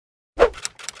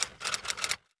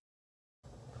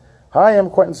Hi, I'm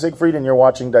Quentin Siegfried, and you're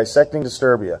watching Dissecting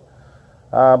Disturbia.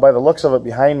 By the looks of it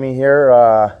behind me here,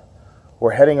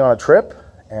 we're heading on a trip,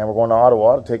 and we're going to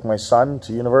Ottawa to take my son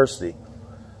to university.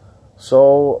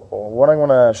 So what I'm going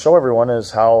to show everyone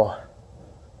is how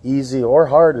easy or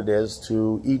hard it is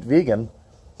to eat vegan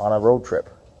on a road trip.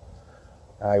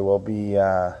 I will be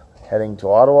heading to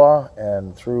Ottawa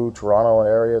and through Toronto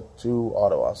area to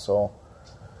Ottawa, so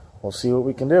we'll see what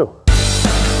we can do.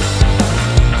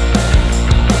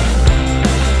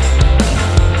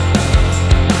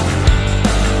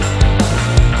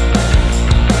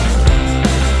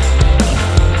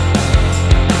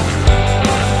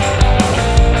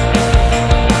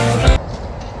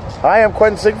 Hi, I'm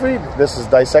Quentin Siegfried. This is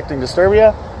Dissecting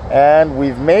Disturbia, and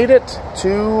we've made it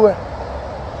to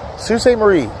Sault Ste.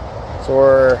 Marie. So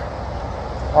we're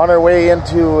on our way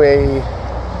into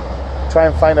try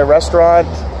and find a restaurant.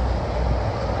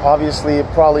 Obviously,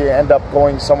 probably end up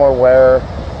going somewhere where,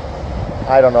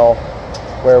 I don't know,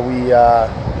 where we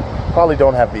probably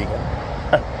don't have vegan.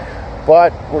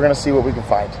 But we're going to see what we can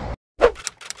find.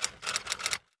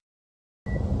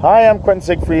 Hi, I'm Quentin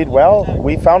Siegfried. Well,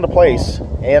 we found a place,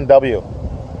 A&W.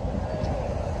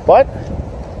 But,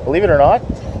 believe it or not,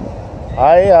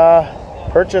 I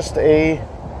purchased a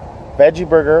veggie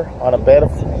burger on a bed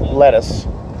of lettuce.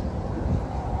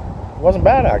 It wasn't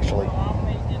bad, actually.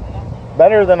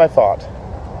 Better than I thought.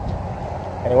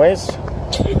 Anyways,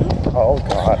 oh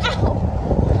God.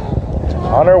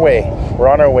 On our way. We're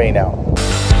on our way now.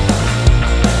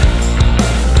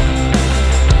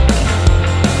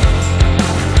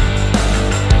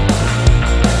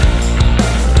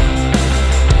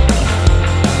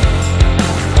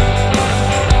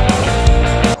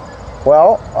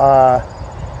 Well,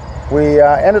 we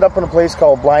ended up in a place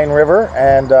called Blind River,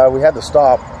 and we had to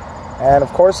stop. And of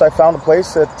course, I found a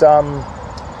place that,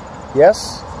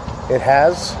 yes, it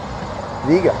has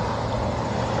vegan.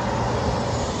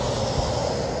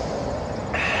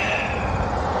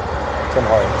 Tim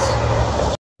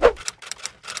Hortons.